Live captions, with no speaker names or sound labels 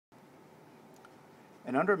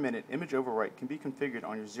In under a minute, Image Overwrite can be configured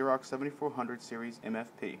on your Xerox 7400 series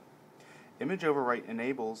MFP. Image Overwrite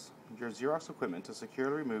enables your Xerox equipment to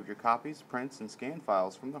securely remove your copies, prints, and scanned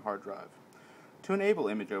files from the hard drive. To enable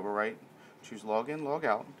Image Overwrite, choose Login,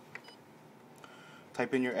 Logout,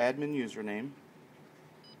 type in your admin username,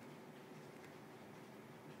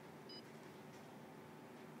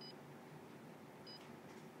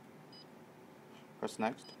 press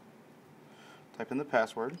Next, type in the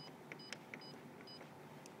password,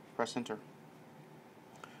 press Enter.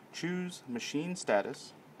 Choose Machine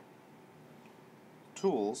Status,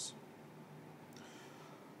 Tools,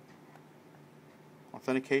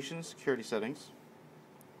 Authentication and Security Settings,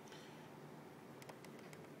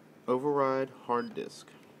 Override Hard Disk.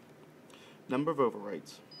 Number of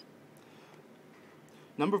overwrites.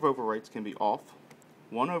 Number of overwrites can be off,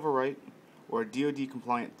 1 overwrite, or a DoD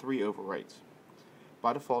compliant 3 overwrites.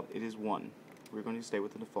 By default, it is 1. We're going to stay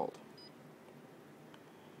with the default.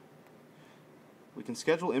 We can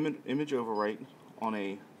schedule image overwrite on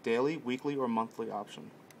a daily, weekly, or monthly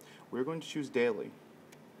option. We're going to choose daily.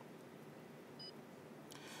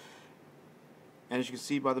 And as you can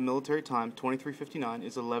see by the military time, 23:59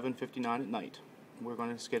 is 11:59 at night. We're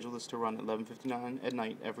going to schedule this to run at 11:59 at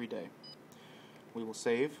night every day. We will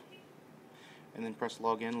save and then press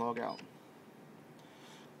log in, log out.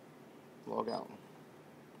 Log out.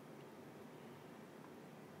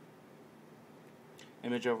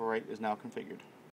 Image overwrite is now configured.